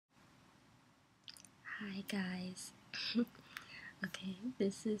Hi guys. Okay,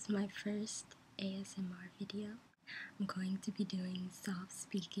 this is my first ASMR video. I'm going to be doing soft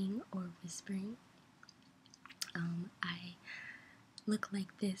speaking or whispering. I look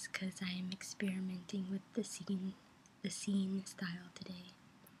like this because I am experimenting with the scene style today.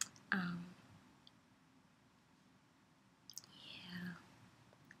 Yeah,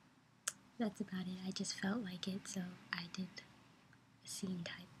 that's about it. I just felt like it, so I did a scene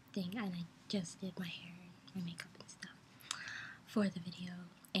type thing, and I just did my hair and my makeup and stuff for the video.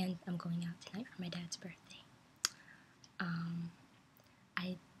 And I'm going out tonight for my dad's birthday.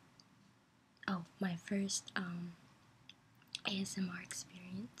 My first ASMR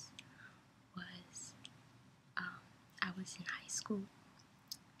experience was I was in high school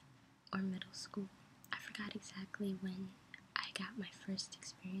or middle school. I forgot exactly when I got my first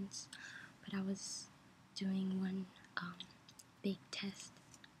experience, but I was doing one big test.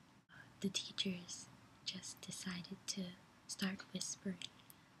 The teachers just decided to start whispering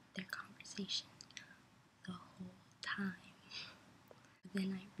their conversation the whole time.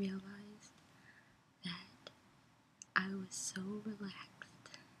 Then I realized that I was so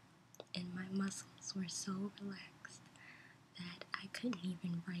relaxed and my muscles were so relaxed that I couldn't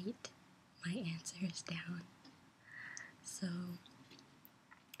even write my answers down. So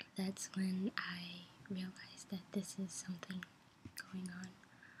that's when I realized that this is something going on.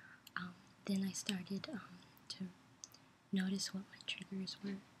 Then I started to notice what my triggers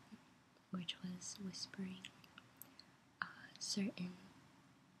were, which was whispering, certain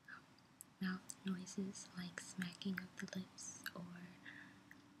mouth noises like smacking of the lips, or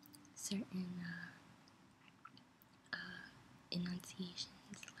certain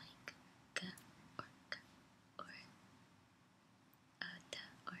enunciations like g or k or t,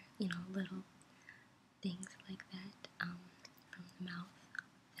 or little things like that from the mouth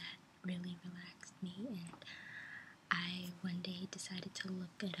that really relaxed me. And I one day decided to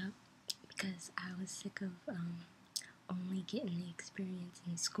look it up because I was sick of only getting the experience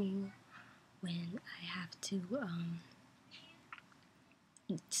in school when I have to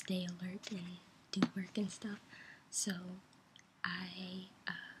stay alert and do work and stuff. So I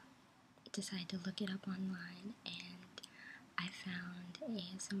decided to look it up online, and I found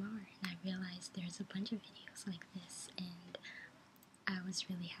ASMR, and I realized there's a bunch of videos like this, and I was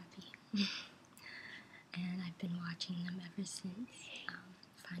really happy. And I've been watching them ever since,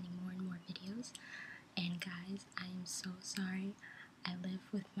 finding more and more videos. And guys, I am so sorry. I live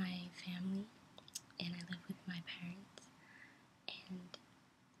with my family, and I live with my parents, and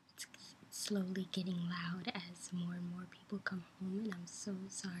it's slowly getting loud as more and more people come home, and I'm so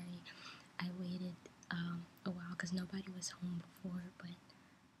sorry I waited a while because nobody was home before, but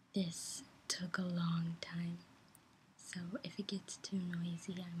this took a long time. So if it gets too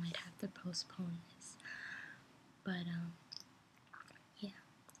noisy, I might have to postpone this. But yeah,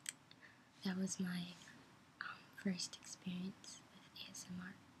 that was my first experience with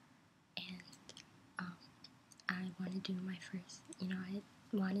ASMR, and I want to do my first, I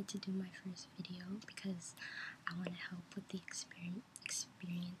wanted to do my first video because I want to help with the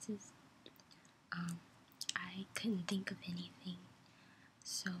experiences. I couldn't think of anything,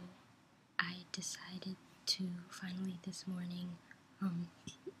 so I decided to finally this morning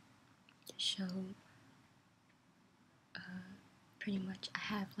show pretty much. I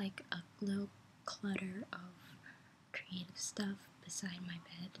have like a little clutter of creative stuff beside my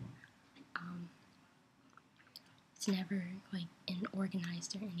bed. It's never like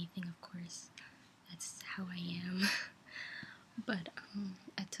organized or anything, of course. That's how I am. But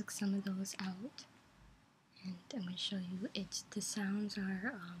I took some of those out, and I'm going to show you. The sounds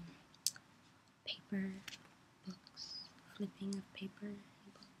are paper, books, flipping of paper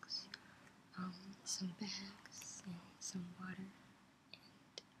and books, some bags, and some water,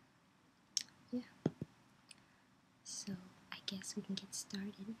 and yeah. So I guess we can get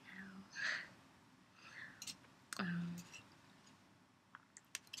started now.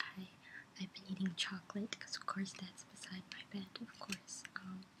 I've been eating chocolate because, of course, that's beside my bed. Of course,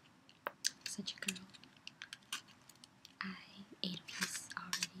 such a girl. I ate a piece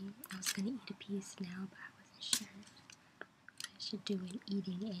already. I was gonna eat a piece now, but I wasn't sure if I should do an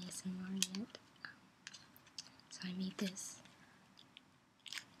eating ASMR yet. So I made this.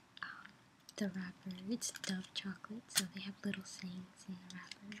 The wrapper, it's Dove chocolate, so they have little sayings in the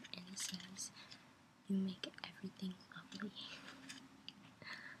wrapper, and it says, "You make everything lovely."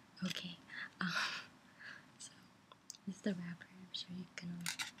 Okay, so this is the wrapper. I'm sure you can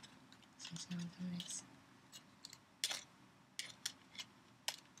some sounds on this.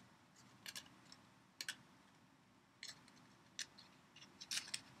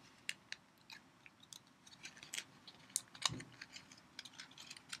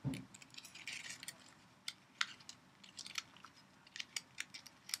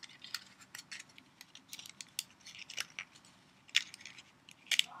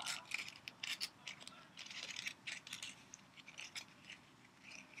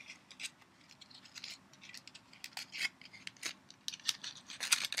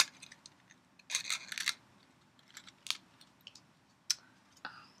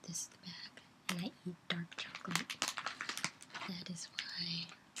 this is the bag, and I eat dark chocolate. That is why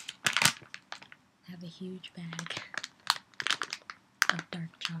I have a huge bag of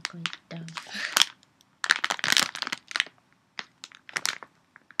dark chocolate Dove.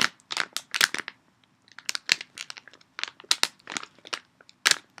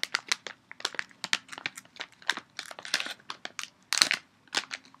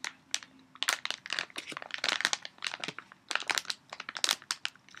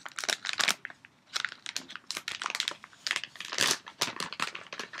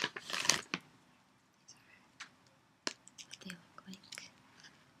 They look like,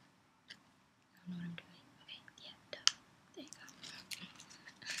 I don't know what I'm doing. Okay, yeah, Dove. There you go.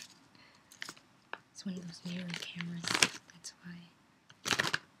 It's one of those mirror cameras. That's why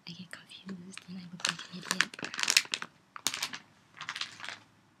I get confused and I look like an idiot.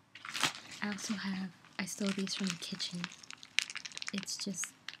 I stole these from the kitchen. It's just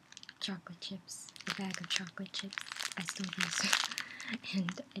chocolate chips, a bag of chocolate chips. I stole these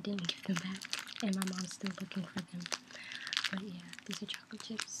and I didn't give them back, and my mom's still looking for them. But yeah, these are chocolate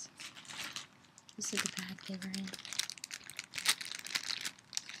chips. This is the bag they were in.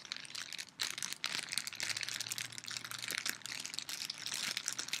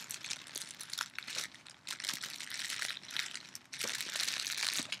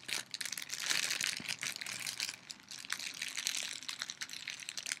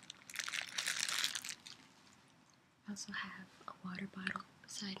 I also have a water bottle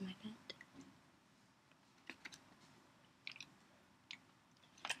beside my bed.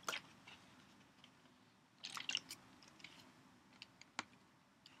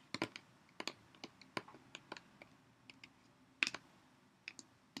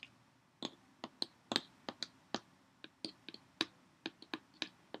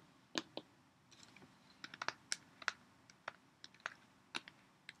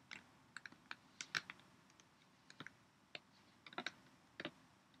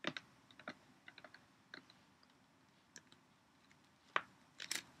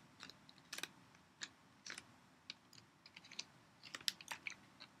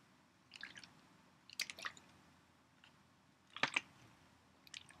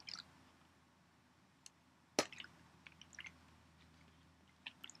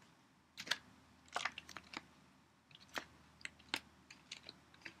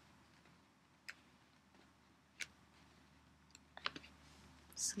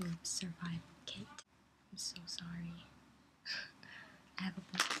 Sleep survival kit. I'm so sorry. I have a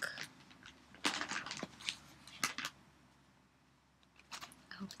book. I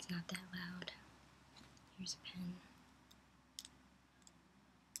hope it's not that loud. Here's a pen.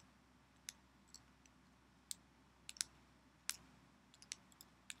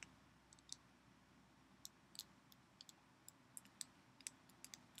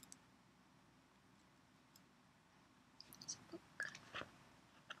 Here's a book.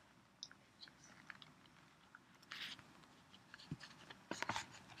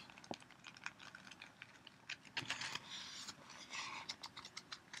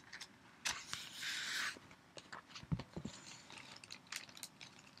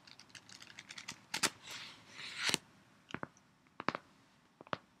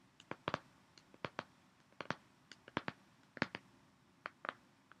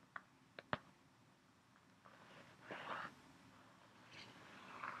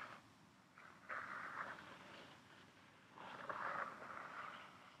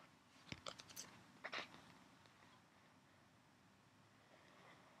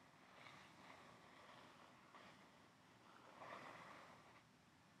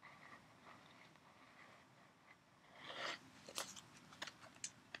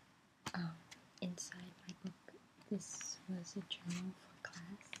 Inside my book, this was a journal for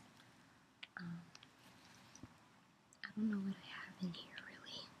class. I don't know what I have in here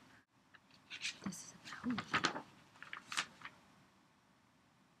really. This is about me.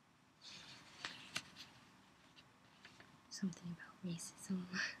 Something about racism.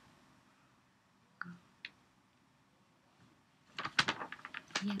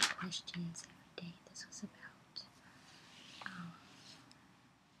 We had questions every day. This was about,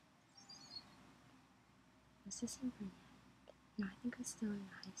 was this in Burnett? No, I think I was still in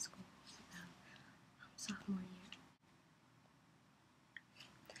high school. It was about sophomore year.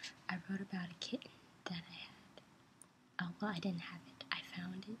 I wrote about a kitten that I had. Oh, well, I didn't have it. I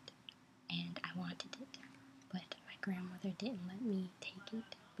found it, and I wanted it, but my grandmother didn't let me take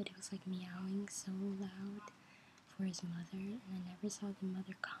it, but it was like meowing so loud for his mother, and I never saw the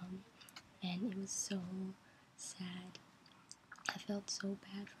mother come, and it was so sad. I felt so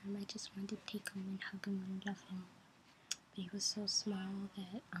bad for him. I just wanted to take him and hug him and love him. But he was so small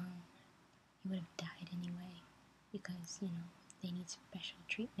that he would have died anyway, because they need special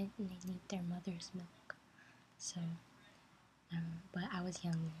treatment and they need their mother's milk. So, but I was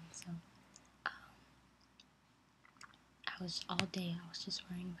young then, so I was all day. I was just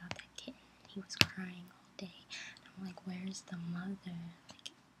worrying about that kitten. He was crying all day. And I'm like, where's the mother?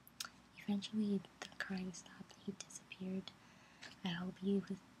 Like, eventually the crying stopped. He disappeared. I hope he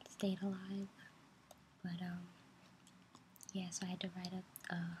stayed alive. But yeah. So I had to write up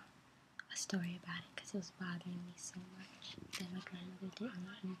a story about it because it was bothering me so much that my grandmother didn't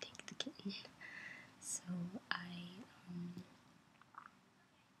let me take the kitten. So I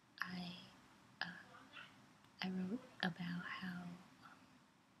wrote about how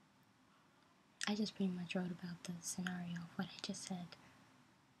I just pretty much wrote about the scenario of what I just said.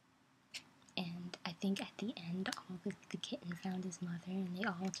 And I think at the end, all the kitten found his mother, and they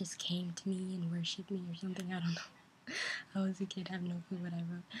all just came to me and worshipped me or something. I don't know. I was a kid. I have no clue what I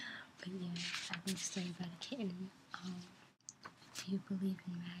wrote. But yeah, I wrote a story about a kitten. Do you believe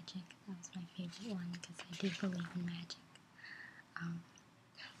in magic? That was my favorite one because I do believe in magic.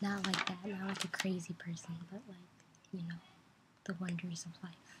 Not like that, not like a crazy person, but like, the wonders of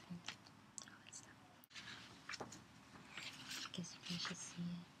life and all that stuff. I guess you guys should see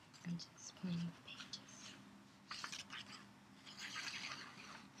it. I'm just pointing the pages.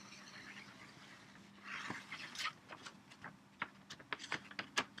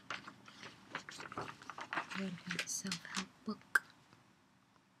 I wrote about a self-help book.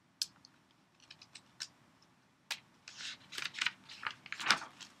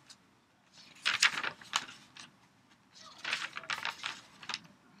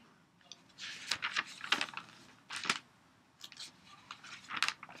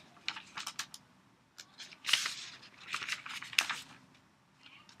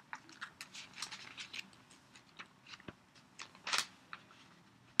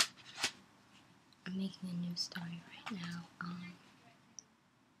 I'm making a new story right now.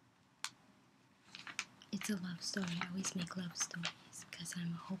 It's a love story. I always make love stories because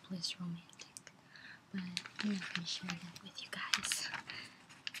I'm a hopeless romantic. But I'm not going to share that with you guys.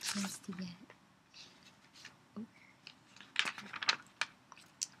 Just yet. Oh.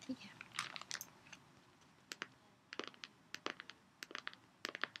 But yeah.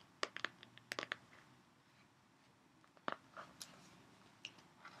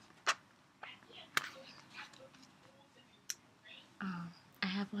 I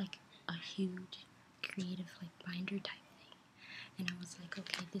have like a huge creative like binder type thing, and I was like,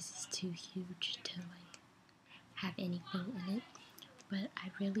 okay, this is too huge to like have anything in it, but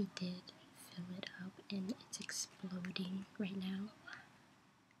I really did fill it up, and it's exploding right now,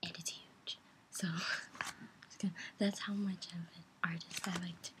 and it's huge. So that's how much of an artist I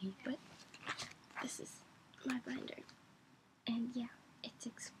like to be. But this is my binder, and yeah, it's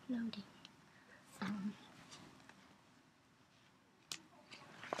exploding.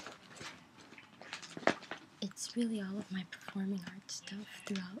 It's really all of my performing arts stuff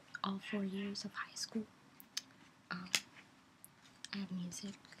throughout all 4 years of high school. I have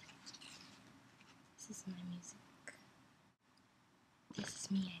music. This is my music. This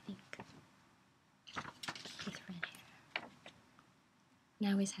is me, I think, with red hair. And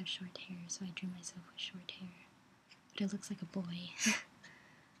I always have short hair, so I drew myself with short hair. But it looks like a boy.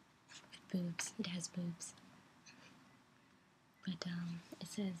 With boobs. It has boobs. But it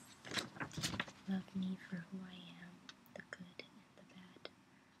says, love me for who I am, the good and the bad,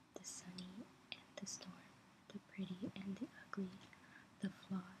 the sunny and the storm, the pretty and the ugly, the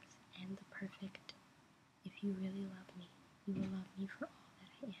flaws and the perfect. If you really love me, you will love me for all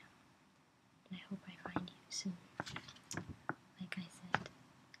that I am. And I hope I find you soon. Like I said,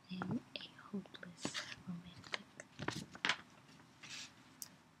 I am a hopeless romantic.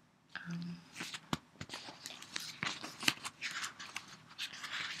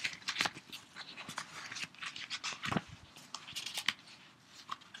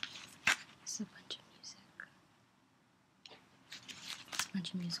 It's a bunch of music. It's a bunch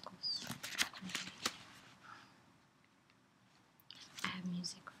of musicals. I have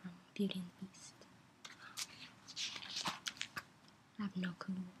music from Beauty and the Beast. I have no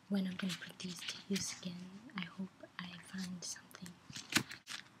clue when I'm going to put these to use again. I hope I find something.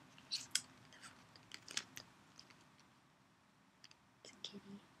 It's a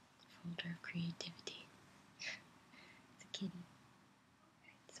kitty. Folder of creativity. It's a kitty.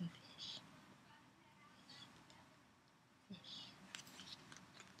 Some fish. Fish.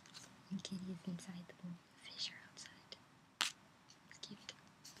 And kitty is inside the bowl. The fish are outside. It's cute.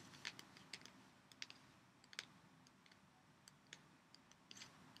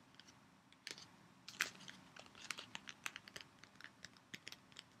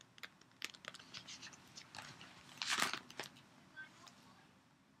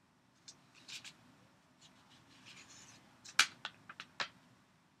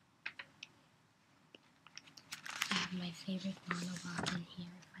 favorite monologue in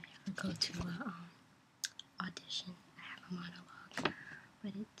here. If I ever go to a audition, I have a monologue,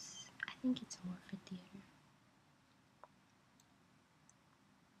 but I think it's more for theater.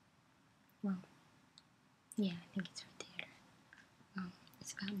 Well, yeah, I think it's for theater.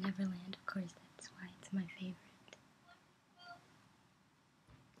 It's about Neverland, of course, that's why it's my favorite.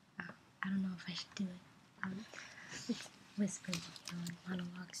 I don't know if I should do it. It's whispered,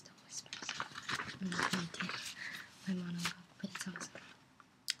 monologues don't whisper, so I'm not going to do my monologue, but it's awesome.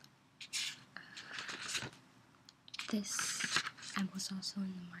 I was also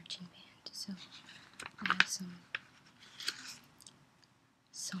in the marching band, so I have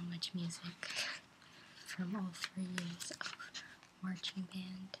so much music from all 3 years of marching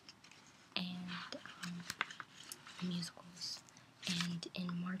band and musicals. And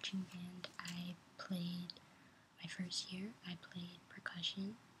in marching band, my first year, I played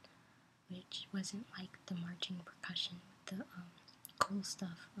percussion, which wasn't like the marching percussion with the cool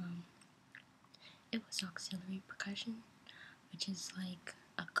stuff. It was auxiliary percussion, which is like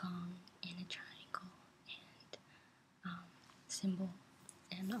a gong and a triangle and cymbal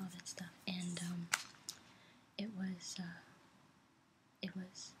and all that stuff. And it was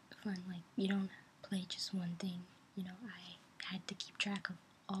fun. Like, you don't play just one thing. I had to keep track of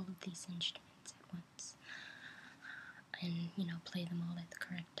all of these instruments at once, and play them all at the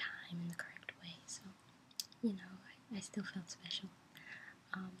correct time in the correct way. So I still felt special.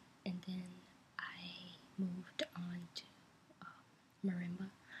 And then I moved on to marimba,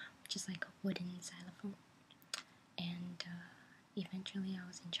 which is like a wooden xylophone, and eventually I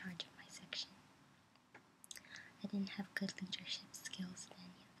was in charge of my section. I didn't have good leadership skills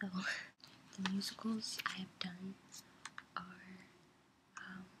then yet, though. The musicals I have done are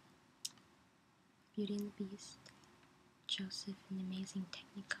Beauty and the Beast, Joseph and the Amazing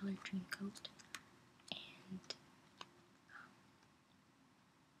Technicolor Dreamcoat, and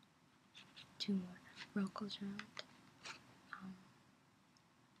 2 more. World Goes Round.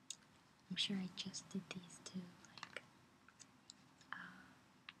 I'm sure I just did these 2. Like,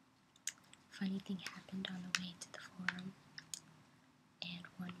 funny thing happened on the way to the forum, and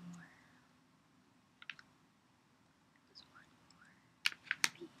one more. There's one more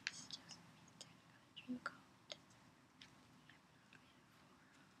piece. Just Technicolor Dreamcoat.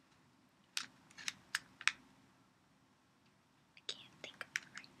 I can't think of it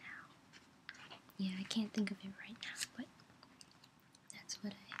right now. Yeah, I can't think of it right now, but that's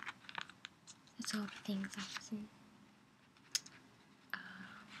all the things I was in.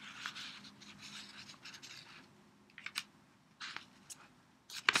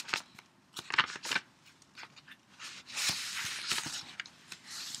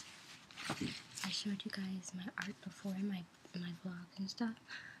 I showed you guys my art before in my vlog and stuff.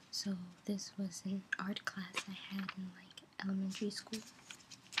 So this was an art class I had in like elementary school.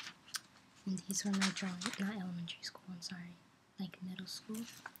 And these were my drawings, not elementary school, I'm sorry, like middle school.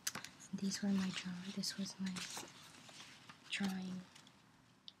 And these were my drawing. This was my drawing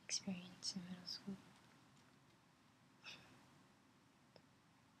experience in middle school.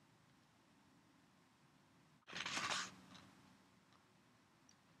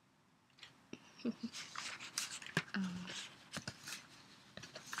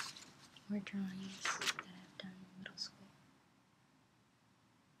 More drawings that I've done in middle school.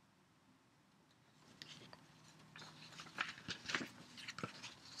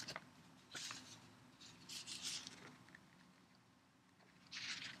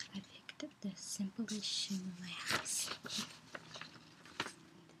 I picked the simplest shoe in my house.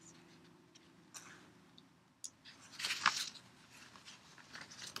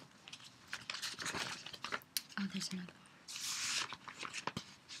 Oh, there's another one.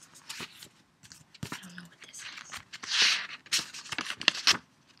 I don't know what this is.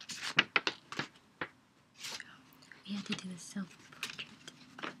 We had to do a self-portrait.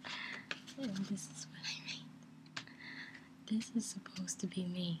 And this is what I made. This is supposed to be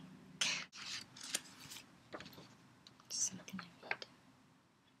me. Something I made.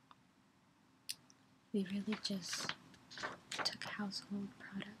 We really just took household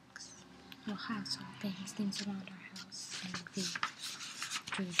products, well, household things around our house, and we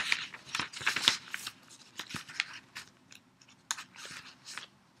drew them.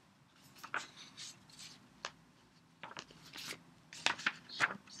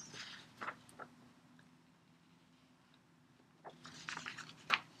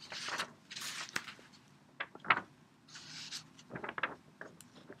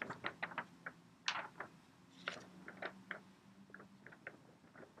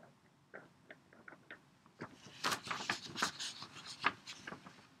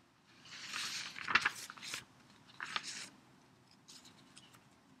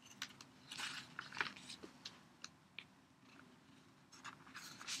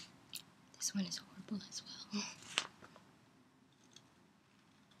 This one is horrible as well.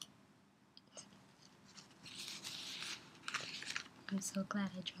 I'm so glad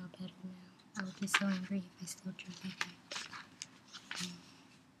I draw better now. I would be so angry if I still drew like that.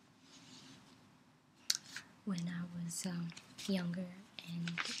 When I was younger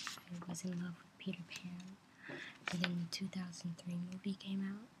and I was in love with Peter Pan, and then the 2003 movie came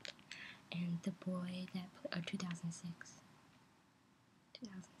out, and the boy that, or 2006,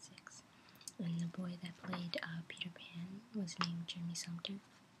 and the boy that played Peter Pan was named Jimmy Sumter.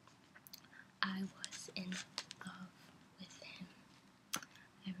 I was in love with him.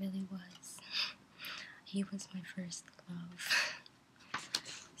 I really was. He was my first love.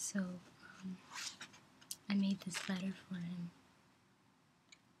 So, I made this letter for him.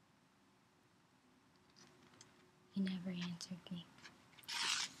 He never answered me.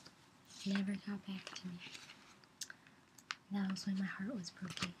 He never got back to me. That was when my heart was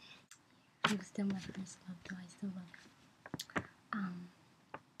broken. He was still my first love, though I still love him.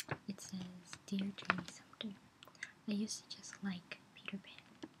 It says, Dear Jimmy Sumter, I used to just like Peter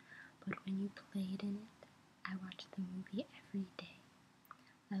Pan, but when you played in it, I watched the movie every day.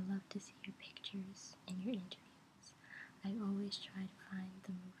 I love to see your pictures and your interviews. I always try to find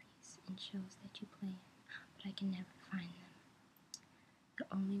the movies and shows that you play in, but I can never find them. The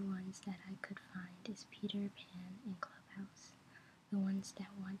only ones that I could find is Peter Pan and Clubhouse. The ones that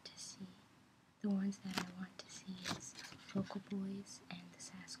I want to see is Local Boys and the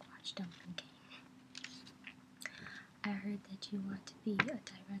Sasquatch Dumpling Game. I heard that you want to be a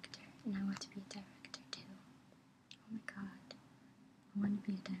director, and I want to be a director too. Oh my god. I want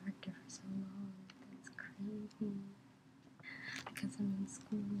to be a director for so long. That's crazy. Because I'm in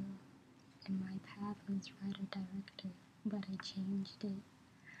school, and my path was writer-director, but I changed it.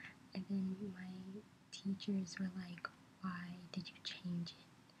 And then my teachers were like, why did you change it?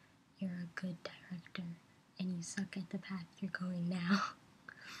 You're a good director, and you suck at the path you're going now.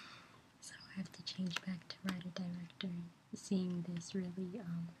 So I have to change back to writer-director. Seeing this really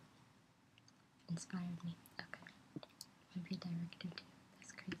inspired me. Okay, I'm be a director too.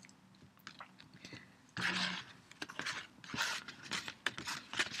 That's crazy.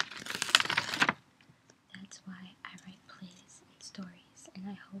 That's why I write plays and stories, and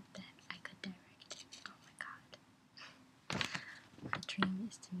I hope that I could direct it. Oh my god. My dream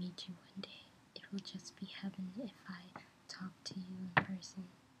is to meet you one day. It will just be heaven if I talk to you in person.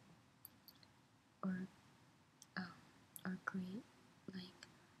 Or great, like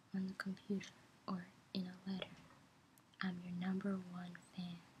on the computer or in a letter. I'm your number one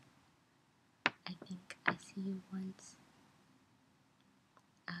fan. I think to see you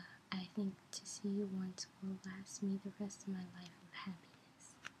once will last me the rest of my life of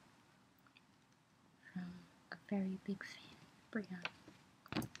happiness. From a very big fan,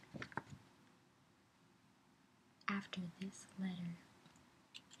 Brianna. After this letter,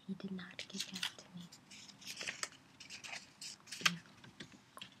 he did not get back to me.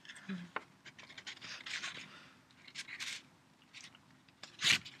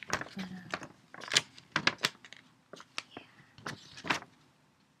 But, yeah.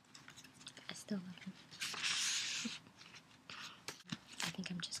 I still love him. I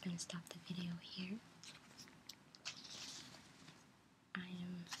think I'm just going to stop the video here. I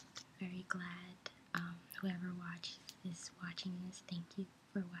am very glad whoever is watching this, thank you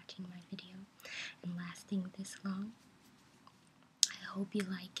for watching my video and lasting this long. I hope you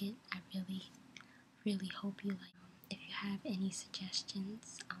like it. I really hope you like it. If you have any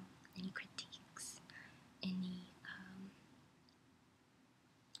suggestions, any critiques,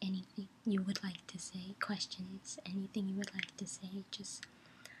 anything you would like to say, questions, anything you would like to say, just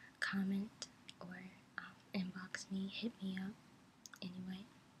comment or inbox me, hit me up anyway,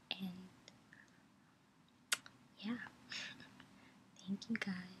 and yeah, thank you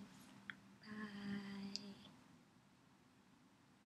guys.